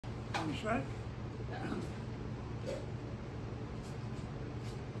County Senate.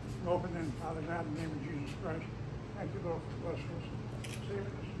 Open in Father God, in the name of Jesus Christ. Thank you, Lord, for blessing us, saving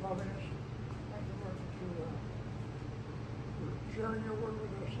us, loving us. Thank you, Lord, for sharing your word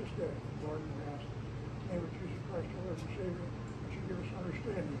with us this day. Lord, we ask in the name of Jesus Christ, our Lord and Savior, that you give us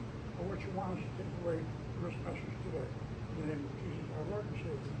understanding of what you want us to take away from this message today. In the name of Jesus, our Lord and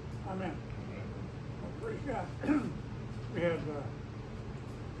Savior. Amen. Well, praise God. We had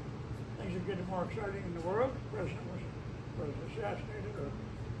things are getting more exciting in the world. The president was assassinated, or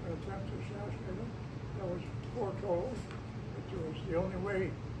an attempt to assassinate him. That was foretold. It was the only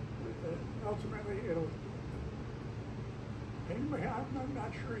way. Ultimately, it'll. Anyway, I'm not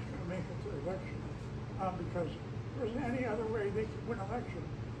sure he's going to make it to the election because there isn't any other way they can win election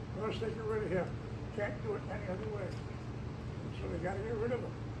unless they get rid of him. Can't do it any other way. And so they got to get rid of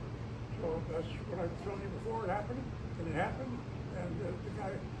him. So that's what I told you before. It happened, and it happened, and the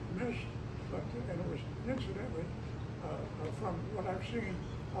guy missed, and it was incidentally from what I've seen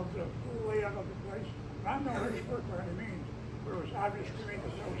of the layout of the place. And I'm not an expert by any means, but it was obvious to me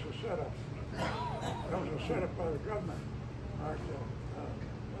that was a setup. That was a setup by the government.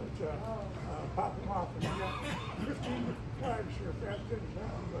 Pop them off, and you got 15 flags here, bad things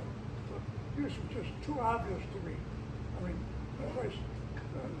happen, but this was just too obvious to me. I mean, the place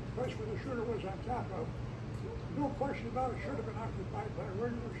where the shooter was on top of, no question about it, should have been occupied by a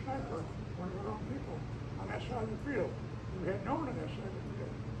regular sniper, one of our own people, on that side of the field. We had no one on that side of the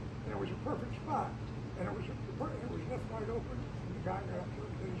field. And it was a perfect spot. And it was left wide open, and the guy got up to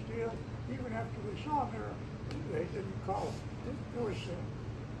his deal. Even after they saw him there, they didn't call him. It was,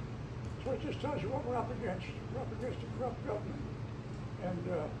 so it just tells you what we're up against. We're up against a corrupt government. And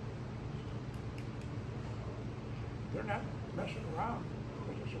they're not messing around,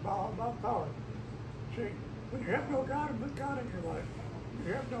 because it's all about power. See, when you have no God in your life,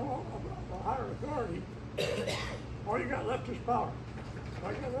 you have no higher authority, all you got left is power.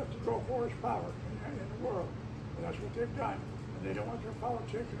 All you got left to go for is power in the world. And that's what they've done. And they don't want their power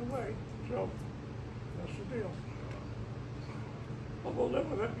taken away. So that's the deal. But we'll live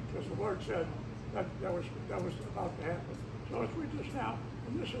with it because the Lord said that was about to happen. So as we just now,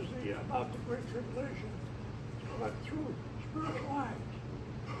 and this is about the Great Tribulation, but through spiritual eyes.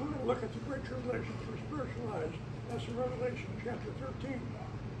 We're going to look at the Great Tribulation through spiritual eyes. That's in Revelation chapter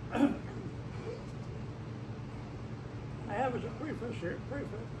 13. I have as a preface here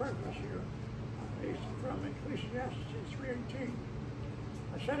from Ecclesiastes 3:18.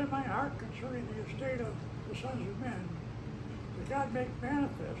 I said in my heart concerning the estate of the sons of men, that God make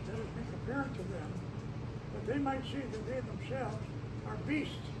manifest, that is, make apparent to them, that they might see that they themselves are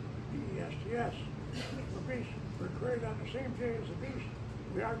beasts, B-E-S-T-S. We're beasts. We're created on the same day as the beast.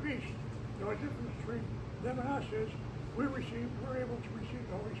 We are beasts. The only difference between them and us is we're able to receive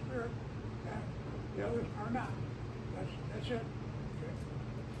the Holy Spirit, and the others are not. That's it. Okay.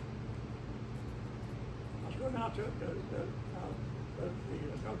 Let's go now to the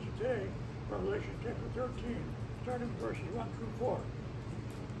notes of today, Revelation chapter 13, starting in verses 1 through 4.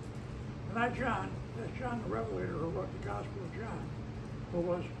 And I, John, that's John the Revelator, who wrote the Gospel of John, who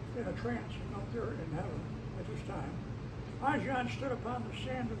was in a trance up there in heaven at this time. I, John, stood upon the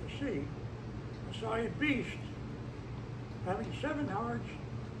sand of the sea and saw a beast having 7 horns,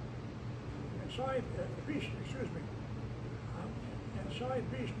 and saw a beast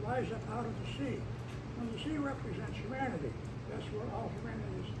rise up out of the sea. Now the sea represents humanity. That's where all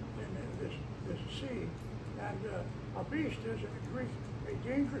humanity is in this sea. And a beast is, in Greek, a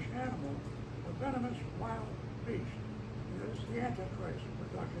dangerous animal, a venomous wild beast. And this is the Antichrist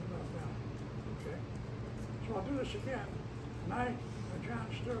we're talking about now. Okay? So I'll do this again. And I, John,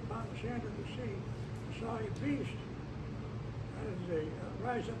 stood upon the sand of the sea and saw a beast, that is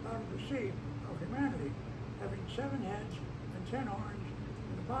rise up out of the sea of humanity, having 7 heads and 10 horns,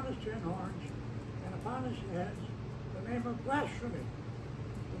 and upon his 10 horns, and upon his heads, the name of blasphemy.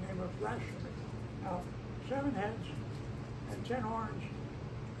 The name of blasphemy. Now, 7 heads and 10 horns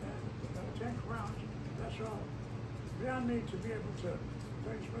and 10 crowns, that's all. Beyond me to be able to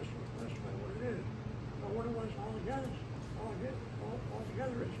tell you specify what it is. But what it was altogether is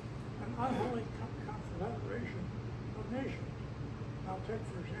an unholy confederation of nations. Now take,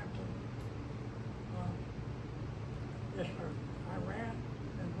 for example, Iran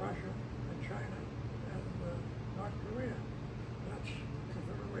and Russia and China and North Korea. That's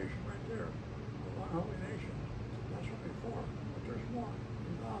confederation right there, the one holy nation. That's only 4, but there's more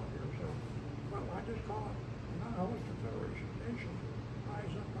involved here. So, well, I just call it an unholy confederation of nations.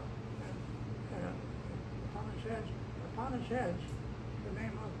 Rise up and upon his heads, the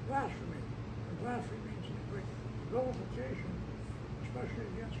name of blasphemy. And blasphemy means in Greek vilification, especially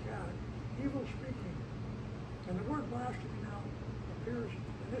against God, evil speaking. And the word blasphemy now appears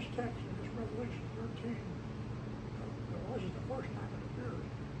in this text, in this Revelation 13. It wasn't the first time it appears.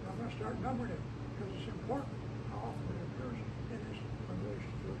 And I'm going to start numbering it because it's important how often it appears in this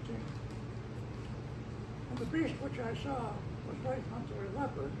Revelation 13. And the beast which I saw was like unto a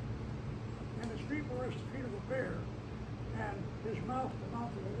leopard, and his feet were as the feet of a bear, and his mouth the mouth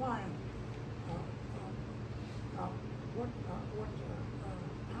of a lion.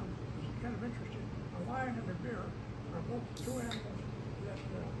 It's kind of interesting. A lion and a bear are both two animals that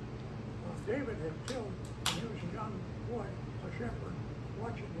David had killed when he was a young boy, a shepherd,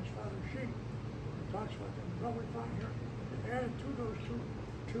 watching his father's sheep. It talks about them. Well, we find here, added to those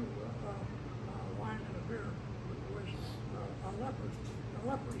two lion and a bear was a leopard. A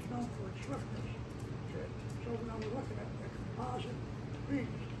leopard is known for its swiftness. Okay? So now we're looking at a composite beast.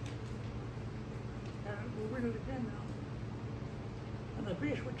 And we'll read it again now. And the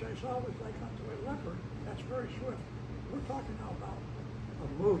beast which I saw was like unto a leopard. That's very swift. We're talking now about a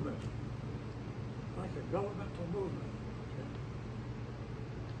movement, like a governmental movement. Okay?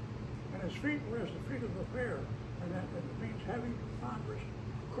 And his feet were as the feet of a bear, and that means heavy, ponderous,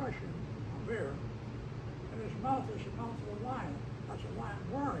 crushing a bear. And his mouth is the mouth of a lion. That's a lion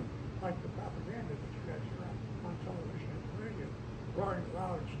roaring, like the propaganda that you guys hear on television and radio, roaring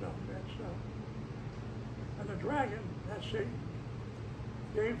loud and stuff, bad stuff. And the dragon, that's Satan,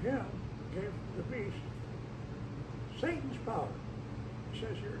 gave the beast, Satan's power. It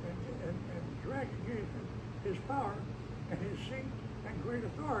says here, and the dragon gave him his power and his seat and great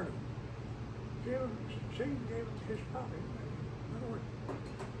authority. Satan gave him his power. In other words,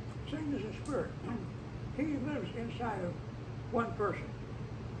 Satan is a spirit. He lives inside of one person.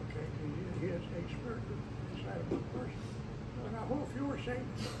 Okay, he is a spirit inside of one person. Now, if you were Satan,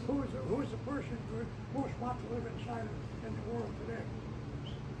 who is the person who would most want to live inside of in the world today?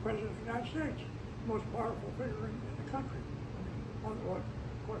 President of the United States, most powerful figure in the country. I mean, of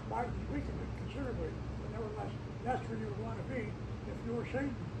course, Biden's weakened it considerably, but nevertheless, that's where you would want to be. If you were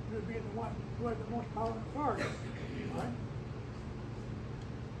Satan, you would be the one who had the most power and authority. Right?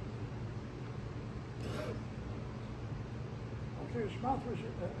 Okay, his mouth was,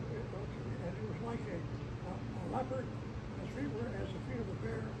 and it was like a leopard, and his feet were as the feet of a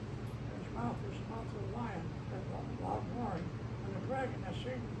bear, and his mouth was the mouth of a lion, and loud roaring. And the dragon, as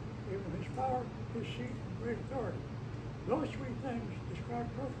Satan, gave him his power, his seat, and great authority. Those three things describe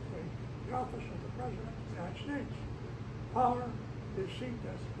perfectly the office of the President of the United States. Power, his seat,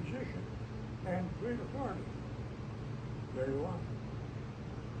 that's the position, and great authority. There you are.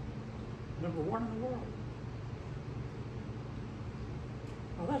 Number one in the world.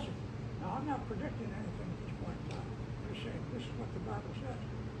 Now I'm not predicting anything at this point in time. I'm just saying this is what the Bible says.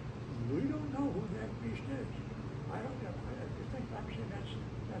 We don't know who that beast is. I don't know. If you think I'm saying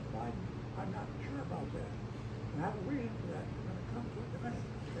that's Biden, I'm not sure about that. And I have a reason for that. We're going to come to it in a minute.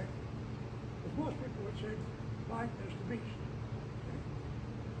 Okay? Because most people would say Biden is the beast. Okay?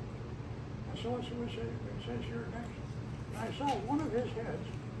 And so it says here next. And I saw one of his heads,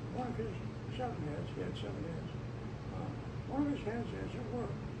 one of his 7 heads, he had 7 heads. One of his heads, as it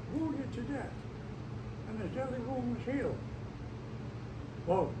were, wounded to death, and his deadly wound was healed.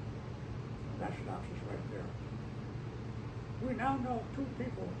 Whoa, that stops us right there. We now know 2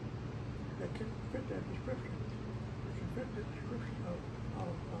 people that can fit that description. That can fit the description of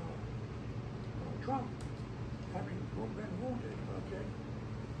Trump having been wounded, okay,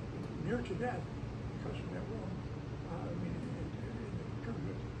 near to death because of that wound. In terms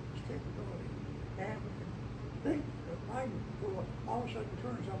of his capability, and we can think that Biden, who all of a sudden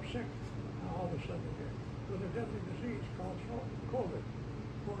turns up sick, all of a sudden again, with a deadly disease called COVID.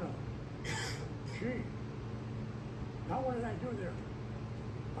 Who knows? Gee. Now what did I do there?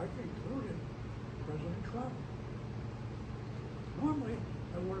 I concluded President Trump. Normally,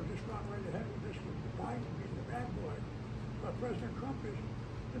 I would have just gone right ahead with this with Biden being the bad boy. But President Trump is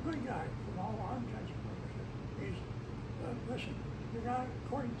the good guy from all our intents and purposes. He's, listen, the guy,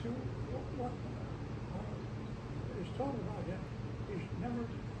 according to what is told about him, he's never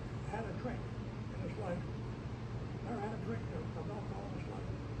had a drink in his life. Never had a drink of alcohol in his life.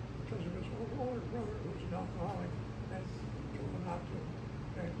 Because of his older brother who was an alcoholic and told him not to.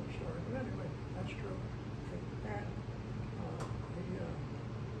 Okay, sorry. But anyway, that's true. Okay. And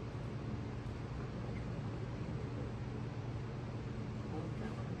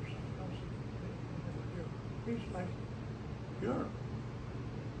he's like Europe.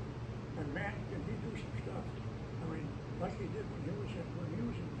 And man, can he do some stuff? I mean, like he did when he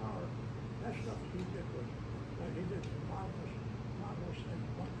was in power. That stuff he did was he did some marvelous things,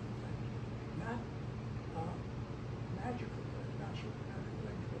 wonderful things. Not magical things, not supernatural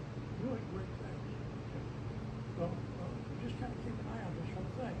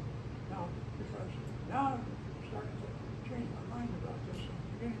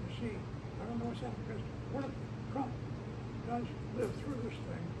through this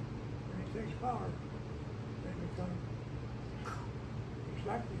thing, when he takes power, they become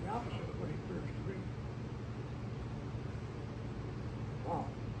exactly the opposite of what he appears to be. Wow,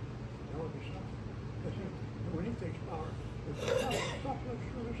 that would be something. Because when he takes power, if stuff lives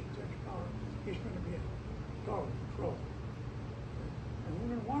through this and takes power, he's going to be in total control. And we're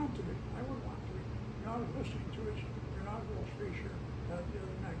going to want him to be. I would want him to be. You know, I was listening to his inaugural speech here the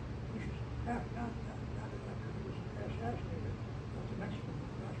other night. This was not after he was assassinated, but the next one,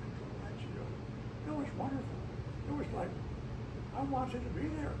 last couple of nights ago. It was wonderful. It was like, I wanted to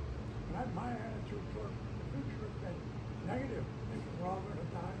be there. And my attitude toward the future has been negative. Thinking we're all going to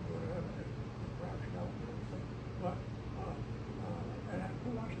die and go to heaven and perhaps hell and everything. But, and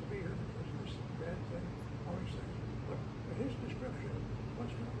who wants to be here because this is a bad thing, all these things. But his description of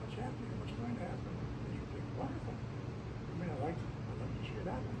what's happening, what's going to happen, is wonderful. I mean, I'd like to see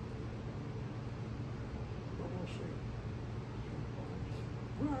it happen. But we'll see.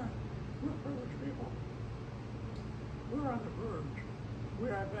 We're privileged people. We're on the verge. We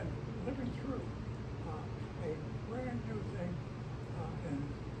have been living through a brand new thing in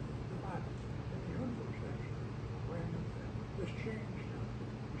the Bible, in the universe, actually. A brand new thing. This change now.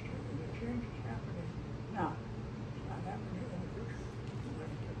 And the change is happening now. It's not happening in the future. It's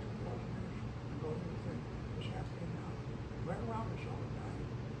like 2,000 years ago, the thing is happening now. Right around us all the time.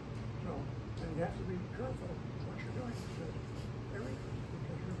 So, and you have to be careful what you're doing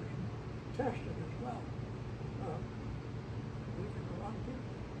because you're being tested as well. Believing the wrong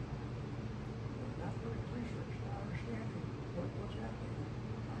people. Not really research, not understanding what's happening.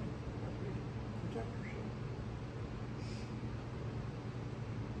 You have to protect yourself.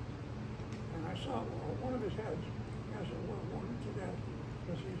 And I saw one of his heads has a wound to death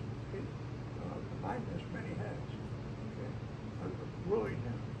because Biden has many heads. Okay, willing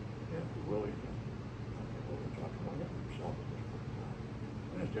him. They have to willing him. Okay, well, we're talking about him himself at this point in time.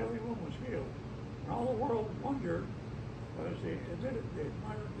 And his deadly wound was healed. And all the world wondered, as they admitted, they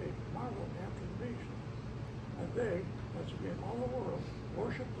marveled after the beast. And they, that's again, all the world,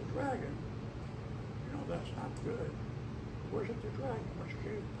 worshiped the dragon. You know, that's not good. Worshiped the dragon, which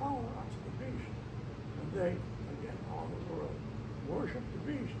gave power unto the beast. And they, again, all the world, worshiped the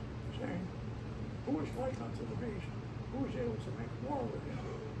beast, saying, who is like unto the beast? Who is able to make war with him?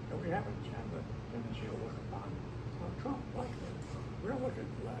 And we haven't had the tendency to look upon Trump like that. We don't look at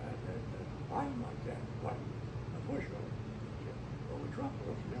Biden like that, but Bush will. But when Trump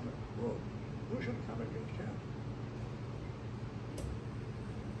looks at him, who's going to come against him?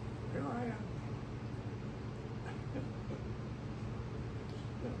 Here I am.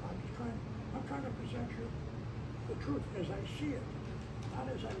 I'm trying to present you the truth as I see it, not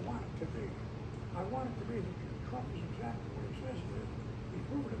as I want it to be. I want it to be that Trump is exactly what he says he is. He's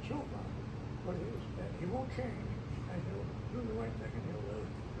proven it so far. But he won't change, and he'll do the right thing, and he'll live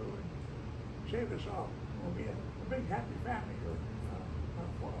through and save us all. We'll be a big happy family here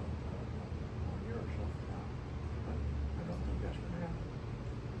for a year or so from now. But I don't think that's going to happen.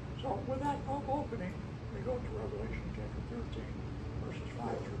 So with that opening, we go to Revelation chapter 13, verses 5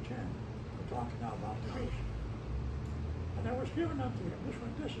 through 10. We're talking now about the beast. And there was given unto him,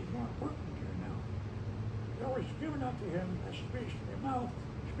 this is more important here now. There was given unto him a beast, a mouth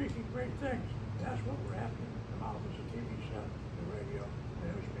speaking great things. And that's what we're having. The mouth is a TV set, the radio, the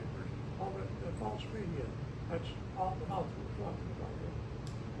newspapers, all the false media. That's all the mouth we're talking about here,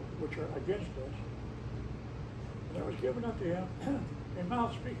 which are against us. And there was given unto him a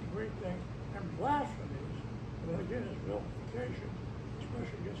mouth speaking great things and blasphemies. And then again is vilification,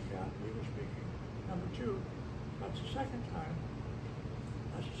 especially against God. He was speaking. Number two, that's the second time.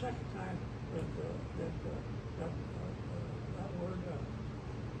 That's the second time that word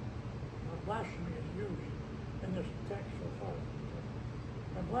blasphemy is used in this text so far.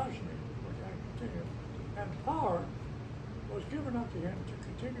 And blasphemy, which I continue. And power was given unto him to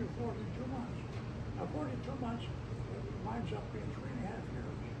continue 42 months. Now 42 months winds up being 3.5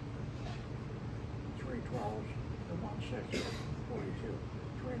 years. 3 12s and 1 6, 42.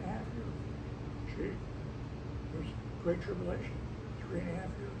 3.5 years. See? There's Great Tribulation. 3.5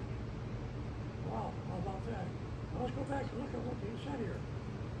 years. Wow, how about that? Now let's go back and look at what he said here.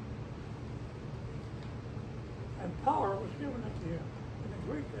 And power was given unto him. In the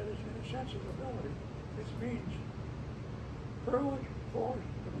Greek, that is in a sense of ability. It means privilege, force,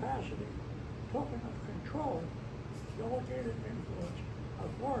 capacity, token of control, delegated influence,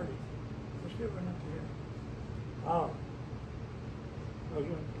 authority was given unto him. Power.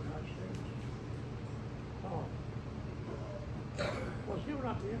 President of the United States. Power. Was given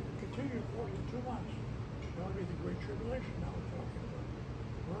unto him to continue 42 months. That would be the Great Tribulation now we're talking about.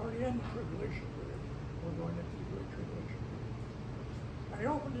 We're already in the tribulation period. We're going into the Great Tribulation period. he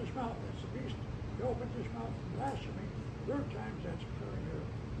opened his mouth, that's the beast. He opened his mouth in blasphemy. 3rd time that's occurring here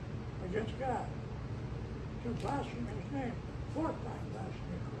against God. To blaspheme his name. 4th time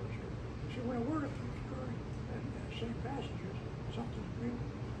blasphemy occurs here. See, when a word keeps occurring in the same passages, something's being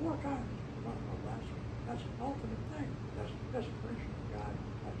 4 times talking about blasphemy. That's an ultimate thing. That's desecration of God.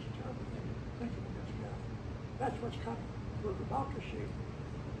 That's a terrible thing, thinking against God. That's what's coming. We're about to see.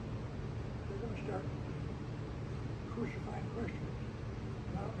 They're going to start crucifying Christians.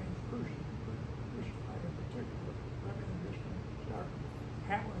 And I don't mean crucifying in particular. I mean they're just going to start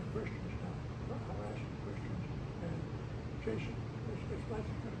hammering Christians now, harassing Christians and chasing. It's like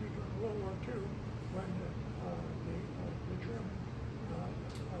it's going to be during World War II when the German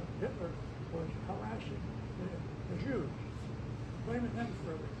Hitler was harassing the Jews, blaming them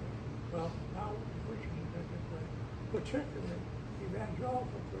for everything. Well, now the Christians are going to get blamed, particularly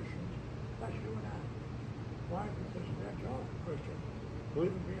evangelical Christians. That's you and I. Why? Because evangelical Christians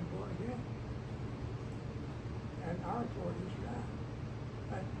believe in being born again. And our authority is God.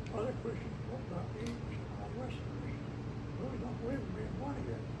 And other Christians, Western Christians, really don't believe in being born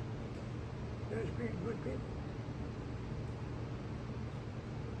again. They're just being good people.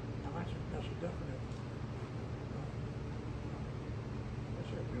 Now that's a definite,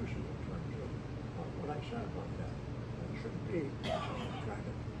 that's abusive in terms of what I said about that. It shouldn't be. I'm trying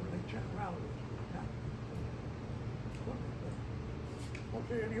to relate generalities.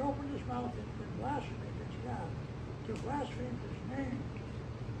 Okay, and he opened his mouth in blasphemy against God, to blaspheme his name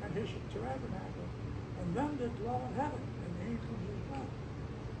and his tabernacle, and them that dwell in heaven, and the angels as well.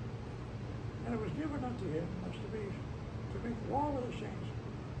 And it was given unto him, that's the beast, to make war with the saints,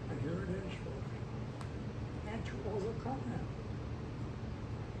 and here it is, folks, and to overcome them.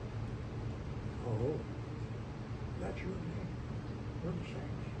 Oh, that's your name. We're the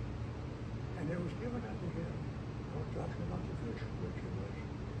saints. And it was given unto him, we're talking about the future, Great Tribulation,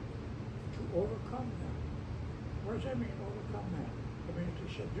 to overcome them. What does that mean, overcome them? It means to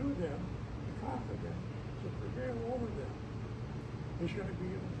subdue them, to conquer them, to prevail over them. He's going to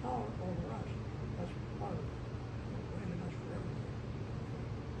be given power over us. That's part of it. Blaming us for everything.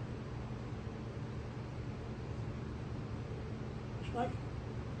 It's like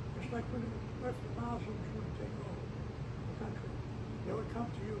when the Muslims would take over the country. They would come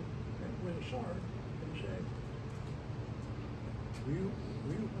to you with a sword and say, will you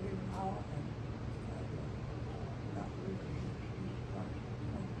believe in Allah and not believe in Jesus Christ?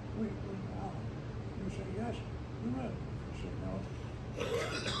 Will you believe in Allah? You say yes, we will. You say no.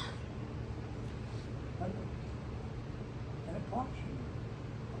 And it talks to you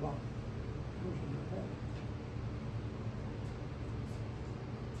about losing your head.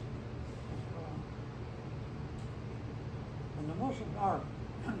 And the Muslims are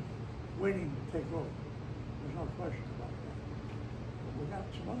waiting to take over. There's no question about that. But we got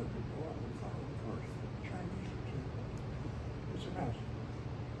some other people who we follow first. Chinese, for example. It's a mess.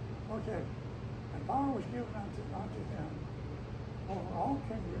 Okay. And power was given unto him over all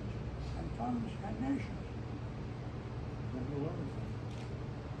kindreds and tongues and nations. They do everything.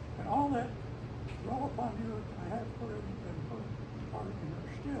 And all that dwell upon the earth, I have put it and put part in her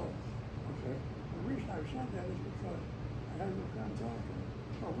still. Okay. The reason I said that is because I had a contact.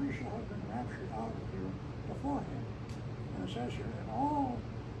 So we shall have been raptured out of here beforehand. And it says here, and all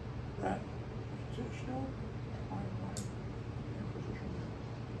that still, my imposition there,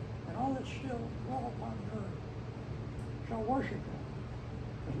 and all that still dwell upon the earth shall worship him.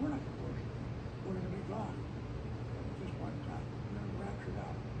 Because we're not going to worship him. We're going to be gone at this point in time. We're going to be raptured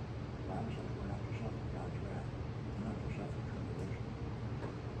out. The Bible says we're not to suffer God's wrath. We're not to suffer tribulation.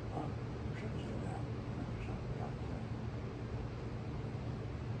 We shouldn't say that. We're not to suffer God's wrath.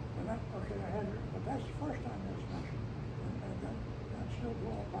 And that, okay, I had it, but that's the first time that's mentioned. And that still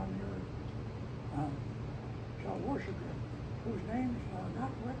dwell upon the earth. Shall worship him, whose names are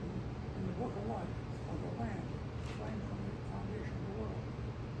not written in the book of life of the Lamb, slain from the foundation of the world.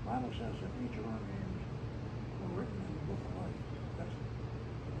 The Bible says that each of our names were written in the book of life. That's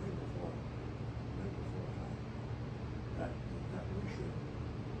way before time. That we should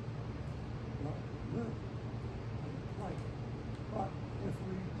live like. But if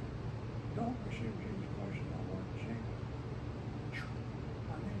we don't receive Jesus Christ as our Lord and Savior,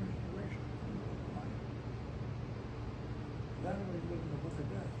 our name is erased from the book of life. Then we live in the book of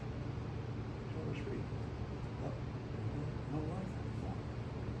death, so to speak. But no life anymore.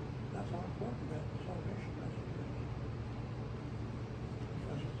 That's how important that salvation message is.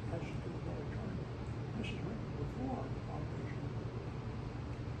 Because it has to do with all eternity. This is written before the foundation of the world.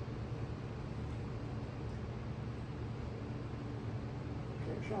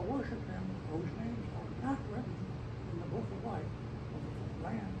 Okay, shall worship him whose names are not written in the book of life of the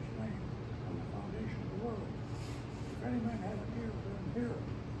any man have an ear, let him hear.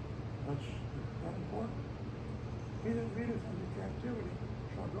 That's that important. He that leadeth into captivity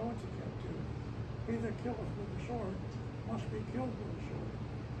shall go into captivity. He that killeth with the sword must be killed with the sword.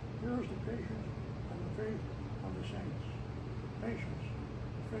 Here is the patience and the faith of the saints. Patience,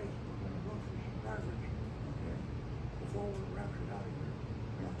 the faith, we're going to go through some baggage, okay? Before we're raptured out of here,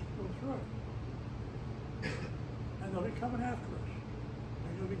 we have to go through it. And they'll be coming after us.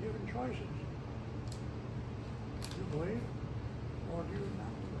 And you'll be given choices. Do you believe or do you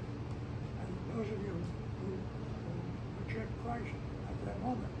not believe? And those of you who reject Christ at that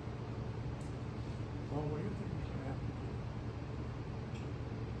moment, well, what do you think is going to happen to you?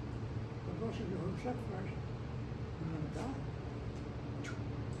 But those of you who accept Christ, you're going to die.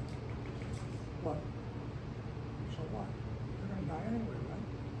 What? So what? You're going to die anyway, right?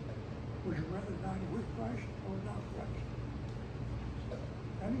 Would you rather die with Christ or without Christ?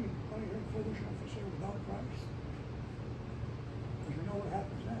 Anybody here foolish enough to say without Christ? Because you know what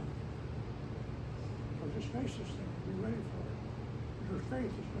happens then. So just face this thing and be ready for it. Your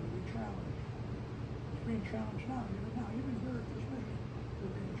faith is going to be challenged. It's being challenged now. Even here at this mission,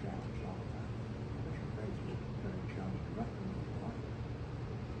 you're being challenged all the time. But your faith is going to be challenged directly in your life.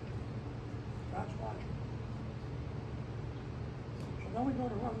 God's watching. So then we go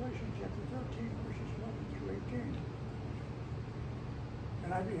to Revelation chapter 13, verses 11 through 18. And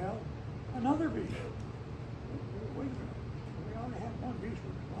I beheld another beast. Wait a minute. We already have one beast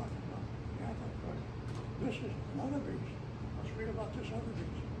we've been talking about. The Antichrist. This is another beast. Let's read about this other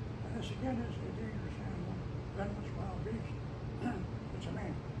beast. And this again is a dangerous animal, venomous wild beast. It's a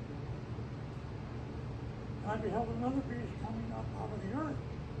man. And I beheld another beast coming up out of the earth.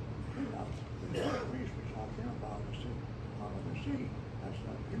 The other beast we talked here about out of the sea. That's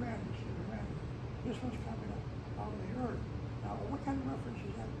not humanity, humanity. This one's coming up out of the earth. Now, what kind of reference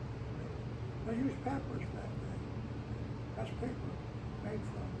is that? They used papyrus back then. That's paper made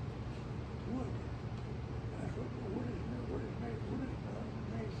from wood. And that's what wood is made. Wood is made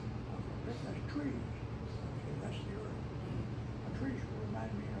of. That's trees. Okay, that's the earth. And trees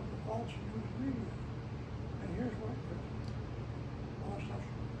remind me of the false news media. And here's what all stuff.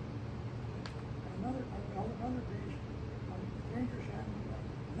 Another beast, dangerous animal.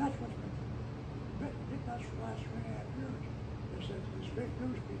 And that's what's been. That's the last 3.5 years. Is that these fake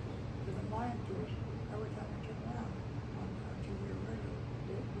news people have been lying to us every time we turn around on TV or radio.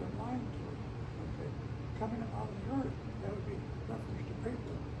 They're lying to us. Okay, coming up out of the earth, that would be reference to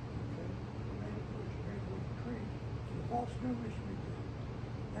paper. Okay, made with trees. So the false news media.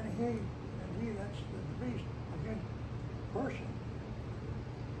 And he, that's the beast. Again, person.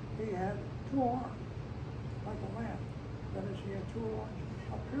 He had 2 arms, like a lamb. That is, he had 2 arms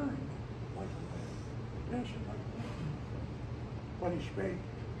appearing like a lamb. Dancing like a lamb. But he spake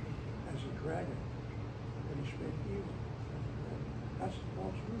as a dragon. But he spake evil as a dragon. That's the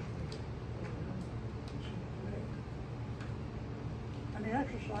false news media. And he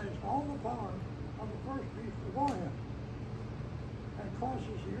exercised all the power of the first beast before him, and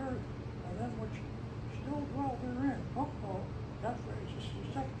causes the earth, and then which still dwell therein. That phrase, this is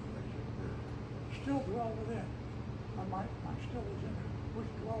the second phrase here. Still dwell within. My still is in there, which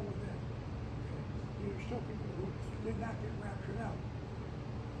dwell within. Okay. These are still people who did not get raptured out.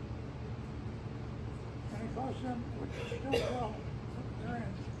 And he caused them which still dwell therein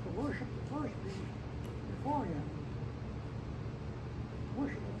to worship the first beast before him.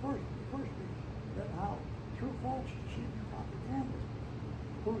 Worship the first beast. That how? Through false deceiving propaganda,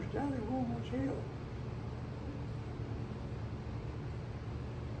 whose deadly wound was healed.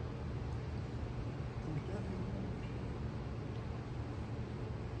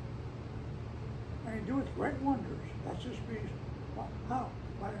 And he doeth great wonders. That's this beast. How?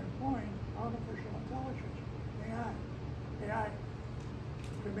 By employing artificial intelligence, AI. AI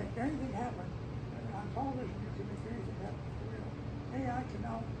can make anything happen. And on television, you can make anything happen for real. AI can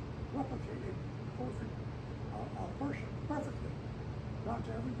now replicate a person perfectly, down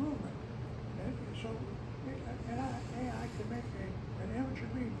to every movement. And so AI can make an image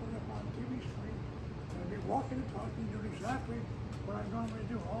of me, put it up on a TV screen, and be walking and talking, doing exactly what I normally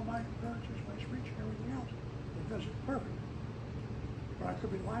do. All my appearances, my speech, and everything else. It does it perfect. But I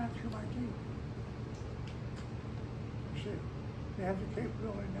could be lying through my teeth. You see, they have the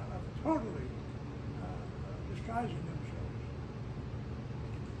capability now of totally disguising themselves.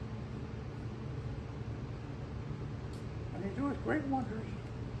 And he doeth great wonders,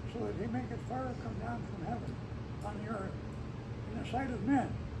 so that he maketh fire come down from heaven on the earth in the sight of men.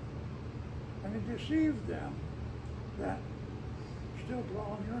 And he deceived them that still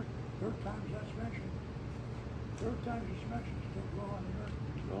dwell on the earth. 3rd time that's mentioned. 3rd time it's mentioned, still dwell on the earth.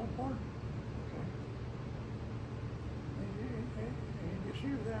 It's still important. Okay.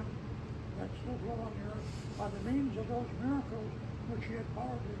 dwell on the earth by the means of those miracles which he had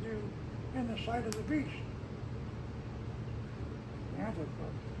power to do in the sight of the beast. The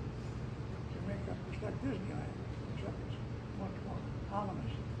Antichrist. To make up, it's like Disneyland, except it's much more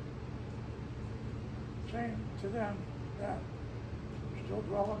ominous. Saying to them that you still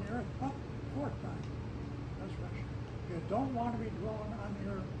dwell on the earth, but fourth time. That's right. You don't want to be dwelling on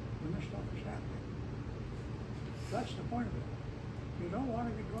the earth when this stuff is happening. That's the point of it. You don't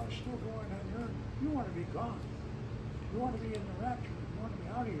want to be still dwelling on the earth. You want to be gone. You want to be in the rapture. You want to be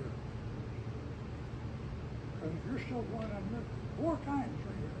out of here. Because if you're still dwelling on the earth, 4 times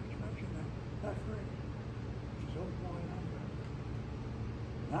right here, it's mentioned that phrase. Still dwelling on the earth.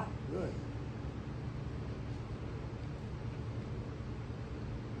 Not good.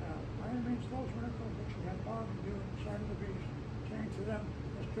 It means those miracles which he had power to do in the sight of the beast, saying to them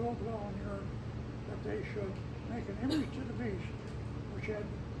that still dwell on the earth, that they should make an image to the beast, which had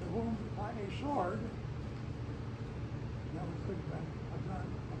the wound by a sword. Now we could have been a gun,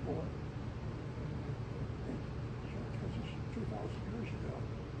 a bullet. Because it's 2,000 years ago.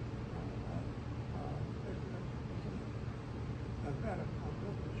 I've met him, I've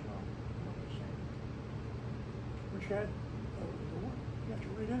lived as well, which had the wound. You have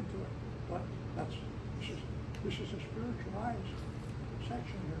to read into it. But this is a spiritualized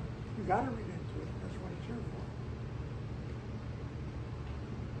section here. You got to read into it. That's what it's here for.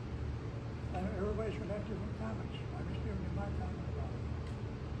 And everybody's going to have different comments. I'm just giving you my comment about it.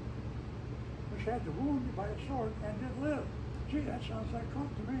 Which had the wound by a sword and did live. Gee, that sounds like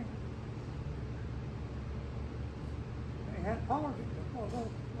Trump to me. And he had power to do,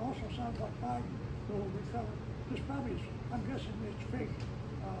 although it also sounds like Biden, who will recover. This probably is, I'm guessing it's fake.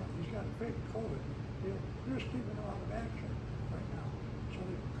 He's got fake COVID. They're just keeping him out of action right now. So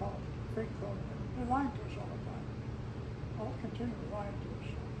they call it fake COVID. They're lying to us all the time. I'll continue to lie to us.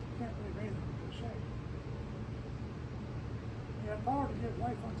 Can't believe anything they say. He had power to give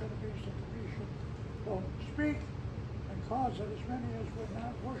life unto the beast, that the beast should both speak and cause that as many as would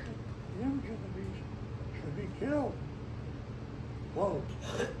not worship the image of the beast should be killed. Whoa.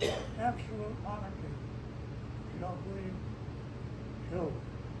 Absolute monarchy. If you don't believe, killed.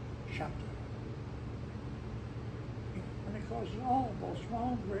 Chapter. And it causes all, both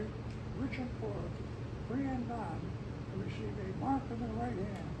small and great, rich and poor, free and bond, to receive a mark in their right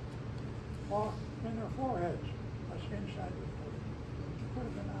hand, or in their foreheads. That's inside the forehead. It could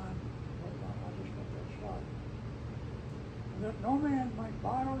have been on, but I'll just let that slide. And that no man might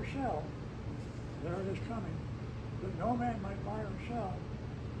buy or sell, there it is coming, that no man might buy or sell,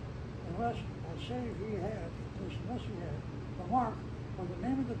 unless he had the mark or the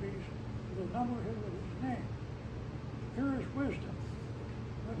name of the beast, or the number of his name. Here is wisdom.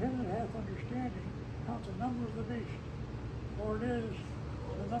 Let him that hath understanding count the number of the beast, for it is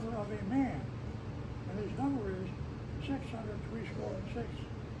the number of a man, and his number is 666.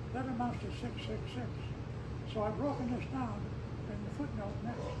 That amounts to 666. So I've broken this down in the footnote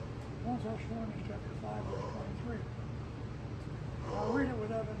next. 1 Thessalonians chapter 5, verse 23. I'll read it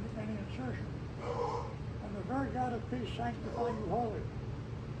without any insertion. And the very God of peace sanctify you wholly.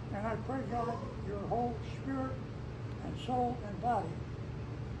 And I pray, God, your whole spirit and soul and body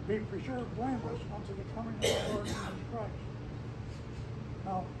be preserved blameless unto the coming of the Lord Jesus Christ.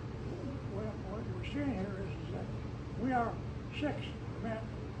 Now, what we're seeing here is that we are 6 men,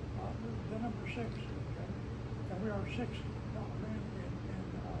 the number 6, okay? And we are 6 men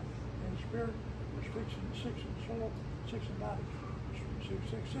in spirit, which speaks in 6 in soul, 6 in body,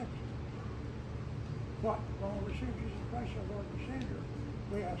 666. But when we receive Jesus Christ, our Lord and Savior,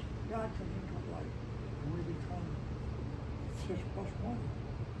 we ask, God comes into our life, and we become 6 plus 1.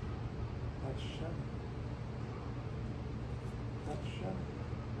 That's 7. That's 7.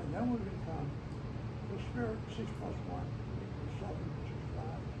 And then we become the Spirit, 6 plus 1 equals 7, which is 5.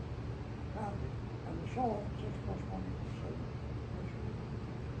 Godly. And the soul, 6 plus 1 equals 7, which is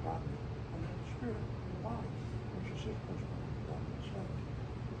godly. And then the Spirit, the body, which is 6 plus 1 equals godly, 7.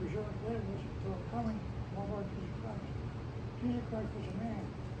 Preserve blameless until the coming of our Lord Jesus Christ. Jesus Christ was a man.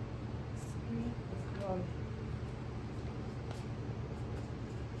 Jesus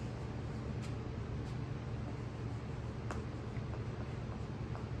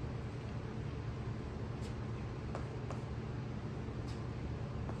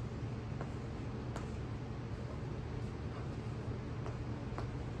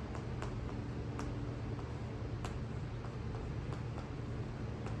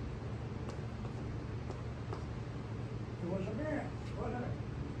was a man, wasn't it?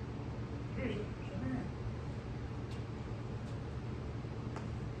 Jesus was a man.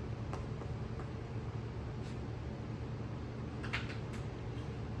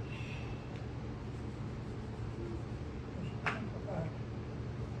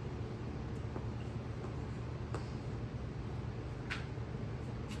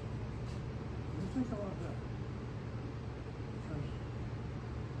 think about that. Because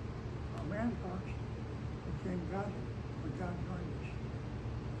our man parts became godly when God joined us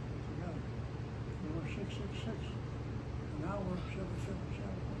together. We were 666, and now we're 777.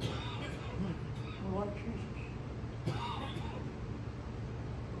 We're like Jesus.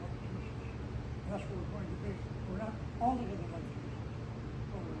 That's what we're going to be. We're not altogether like Jesus,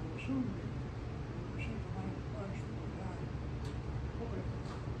 but we will soon be. We will receive the mind of Christ when we die. Okay,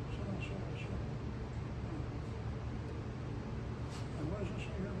 777. And what does it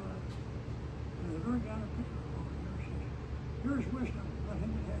say here about it? And the very God of Petersburg over here says, here is wisdom, let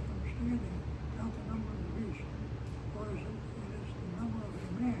him that hath understanding count the number of the beast. For it is the number of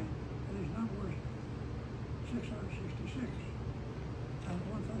a man, and his number is 666. And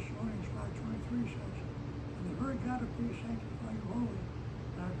 1 Thessalonians 5:23 says, and the very God of peace sanctify you wholly.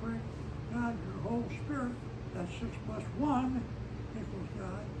 And I pray, God, your whole spirit, that's 6 plus 1 equals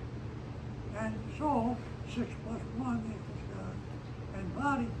God. And soul, 6 plus 1 equals God. And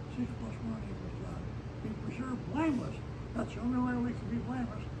body, 6 plus 1 equals God. Be preserved blameless. That's the only way we can be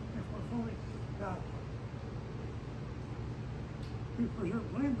blameless if we're fully God. Be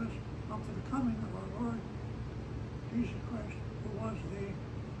preserved blameless up to the coming of our Lord Jesus Christ, who was the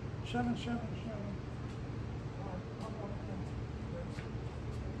 777.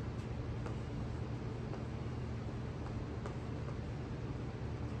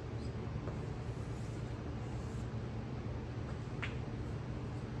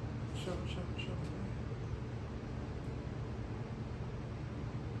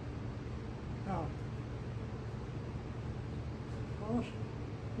 Now, those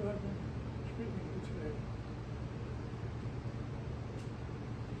who have been speaking to you today,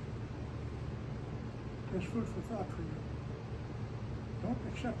 there's food for thought for you. Don't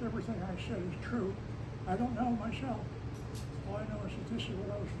accept everything I said as true. I don't know myself. All I know is that this is what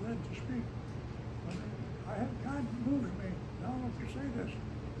I was led to speak. God moves me. Now if you say this,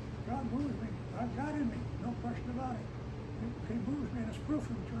 God moves me. I've God in me, no question about it. He moves me, and it's proof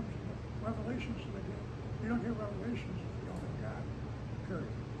in terms of the revelations that I get. You don't get revelations if you don't have God.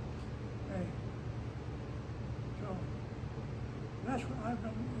 Period. Hey. So that's what I've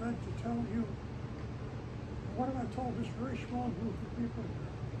been led to tell you. What have I told this very small group of people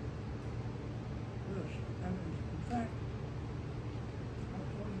here? This. And in fact, I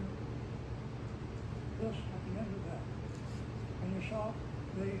told you this at the end of that. And you saw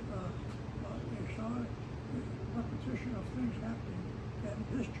the repetition of things happening in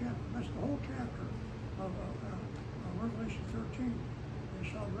this chapter. That's the whole chapter of Revelation 13. You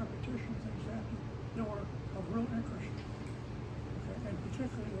saw the repetition of things happening that were of real interest. Okay? And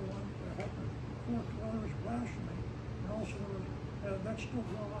particularly the one that happened. There was blasphemy, and also there was, that's still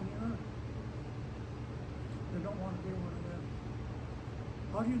going on the earth. They don't want to be one of them.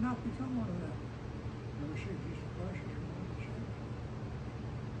 How do you not become one of them? You receive Jesus Christ as your Lord and Savior.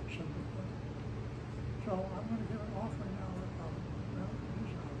 Simple thing. So I'm going to give an offering now.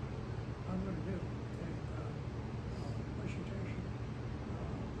 I'm going to give a presentation,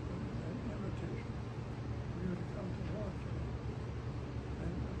 an invitation for you to come to the Lord today.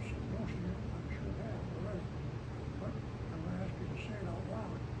 And most of you, I'm sure, have already. But I'm going to ask you to say it out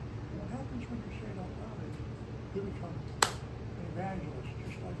loud. And what happens when you say it out loud is you become an evangelist,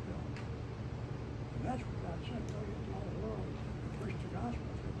 just like them. And that's what God said, go into all the world and preach the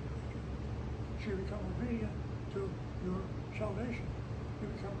gospel to the creature. So you become obedient to your salvation. You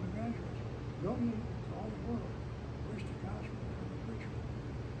become an evangelist. Go into all the world, preach the gospel to the preacher.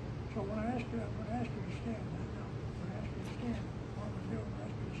 So when I ask you, I'm going to ask you to stand. Now, when I ask you to stand, what I'm going to do, I'm going to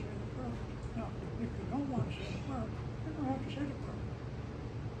ask you to say the prayer. Now, if you don't want to say the prayer, you're going to have to say the prayer.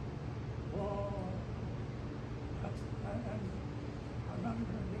 Whoa. And I'm not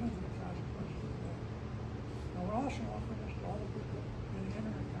even going to get into the consequences of that. Now, we're also offering this to all the people in the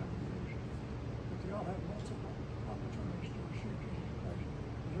internet congregation, that they all have multiple opportunities to receive Jesus Christ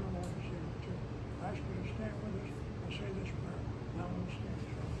as their Lord and Savior too. I ask you to stand with us and say this prayer. Now we'll stand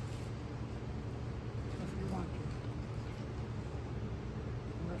strong. If you want to.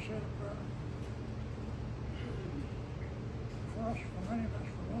 I'm going to say the prayer. For us, for many of us,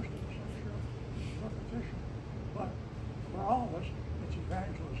 for most of us, I'm sure, it's repetition. But for all of us, it's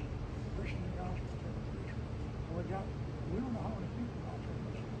evangelism. Preaching the gospel to the preacher. We don't know how many people out there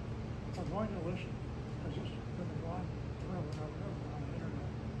listen. Are going to listen, because this is going to go on forever and ever and ever on the internet.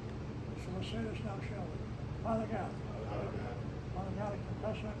 So let's say this now, shall we? Father God, I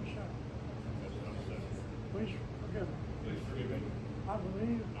confess I'm a sinner. Please forgive me. I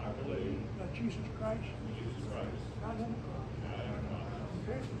believe that Jesus Christ died on the cross. He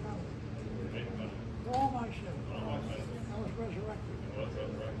paid the penalty for all my sins. I was resurrected.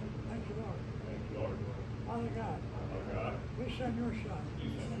 Thank you, Lord. Father God, please send your Son,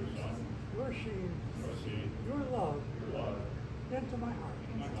 your seed, your love into my heart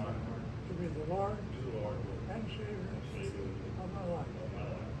to be the Lord and Savior of my life.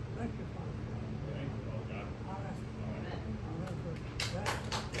 Thank you, Father God. Amen.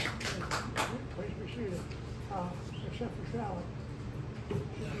 Please be seated. Except for Charlotte. She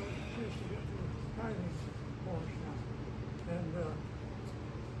has to get to tithing for us now. And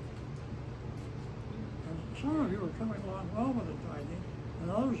some of you are coming along well with the tithing, and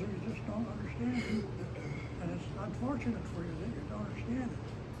others of you just don't understand it. And it's unfortunate for you that you don't understand it,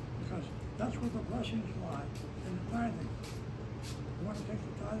 because that's where the blessings lie, in the tithing. You want to take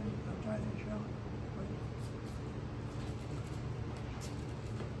the tithing shall?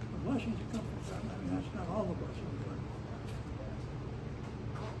 The blessings that come from that, I mean, that's not all the blessings, but.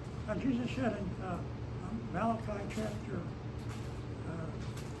 And Jesus said in Malachi chapter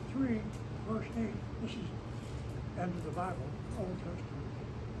 3, verse 8, this is the end of the Bible, Old Testament.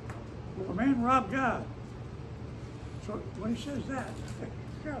 Will a man rob God? So when he says that,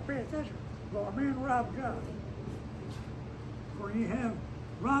 you gotta pay attention. Will a man rob God? For ye have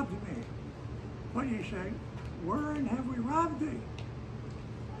robbed me. What ye say, wherein have we robbed thee?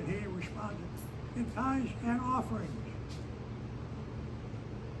 And he responded, in tithes and offerings.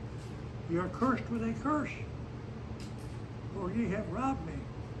 Ye are cursed with a curse, for ye have robbed me,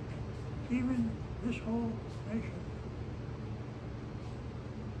 even this whole nation.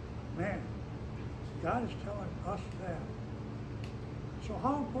 Man, God is telling us that. So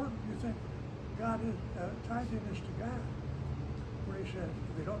how important do you think God is, tithing is to God? Where he said,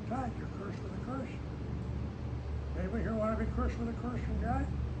 if you don't tithe, you're cursed with a curse. Anybody here want to be cursed with a curse from God?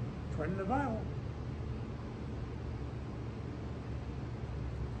 It's right in the Bible.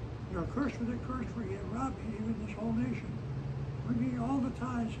 You are cursed with a curse, for ye have robbed me, even this whole nation. Bring ye all the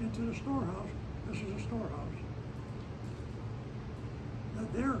tithes into the storehouse. This is a storehouse.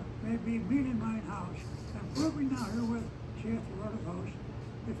 That there may be meat in mine house. And prove me now herewith, saith the Lord of hosts,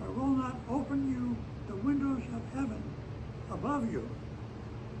 if I will not open you the windows of heaven above you,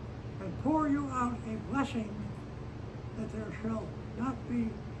 and pour you out a blessing, that there shall not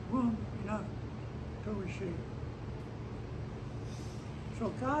be room enough to receive. So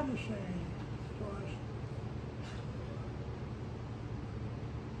God is saying to us,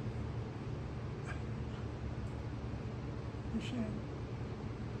 he's saying,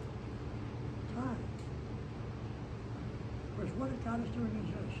 tithe. Because what God is doing is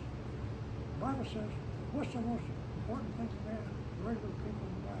this. The Bible says, what's the most important thing to man, regular people in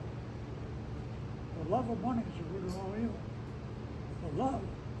the Bible? The love of money is the root of all evil. The love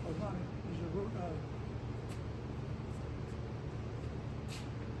of money is the root of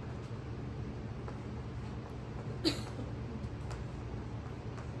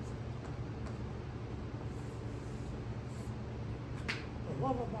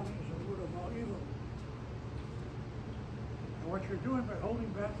love of money is the root of all evil. And what you're doing by holding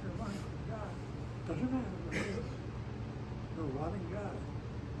back your money from God doesn't matter. You're robbing God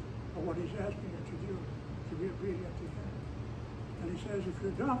of what he's asking you to do, to be obedient to him. And he says, if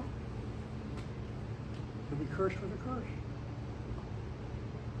you don't, you'll be cursed with a curse.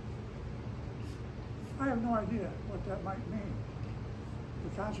 I have no idea what that might mean,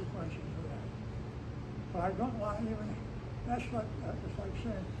 the consequences of that. But I don't want to even. That's like, it's like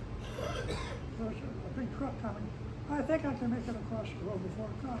saying, there's a big truck coming. I think I can make it across the road before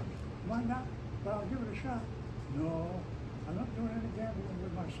it comes. Why not? But I'll give it a shot. No, I'm not doing any gambling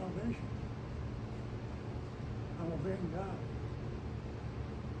with my salvation. I'm obeying God.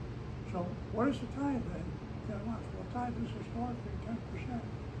 So what is the tithe then? God wants. Well, tithe is historically 10%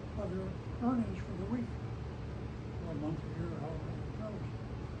 of your earnings for the week, or a month, a year, however it goes.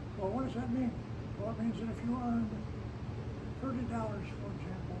 Well, what does that mean? Well, it means that if you earned $30, for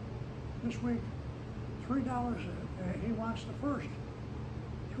example, this week, $3 of it, and he wants the first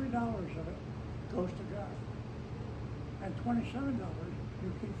 $3 of it goes to God. And $27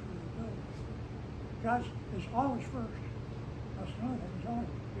 you keep for the bills. God is always first. That's another thing. He's always,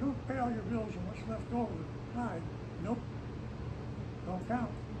 you don't pay all your bills and what's left over, tithe. Nope. Don't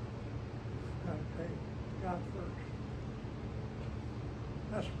count. You've got to pay God first.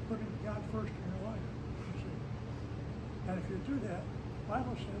 That's putting God first in your life. And if you do that, the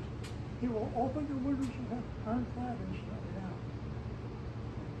Bible says, he will open the windows of heaven, ironclad incidentally now.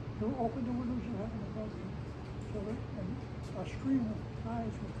 He will open the windows of heaven above you, so that a stream of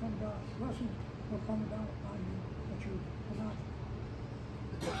tithes will come down, blessings will come down upon you, that you cannot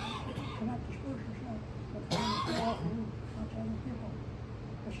disperse yourself, but can offer you unto other people.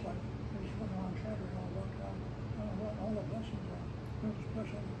 It's like, they just went around chattering all about God, what all the blessings are. You'll just bless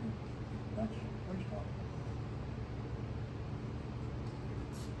other people. That's what he's talking about.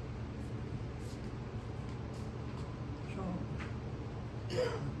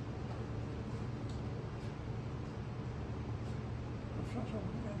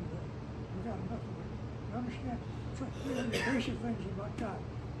 got enough of it. You understand? The basic things about God.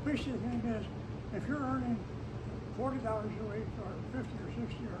 Basic thing is, if you're earning $40 a week, or 50 or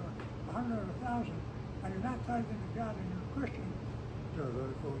 60 or 100 or 1,000, and you're not tithing to God and you're a Christian, you're a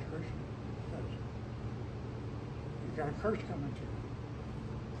very foolish Christian. Because you've got a curse coming to you.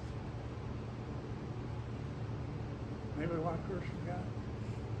 Maybe we want to curse from God.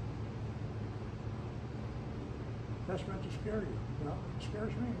 That's meant to scare you. Well, it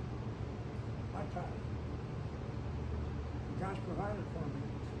scares me. I tithe. God's provided for me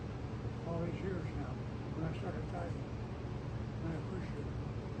all these years now when I started tithing. And I appreciate it.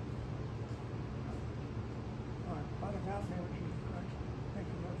 All right. Father God, in the name of Jesus Christ, thank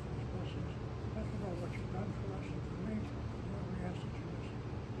you, Lord, for these blessings. Thank you, Lord, what you've done for us and for me. Lord, we ask that you just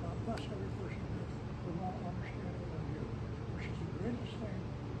bless every person here with all understanding of you, which is the greatest thing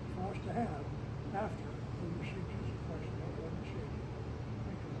for us to have after we receive Jesus Christ as our Lord and Savior.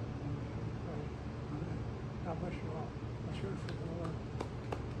 Thank you, Lord, in the name of Jesus Christ. Amen. God bless you all. Let's hear it for the Lord.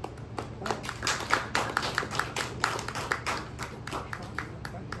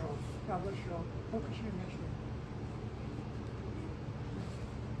 Thank you all. God bless you all. Hope to see you next week.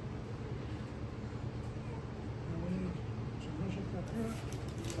 And we need some music up here.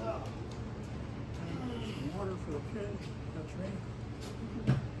 And some water for the kids. That's me.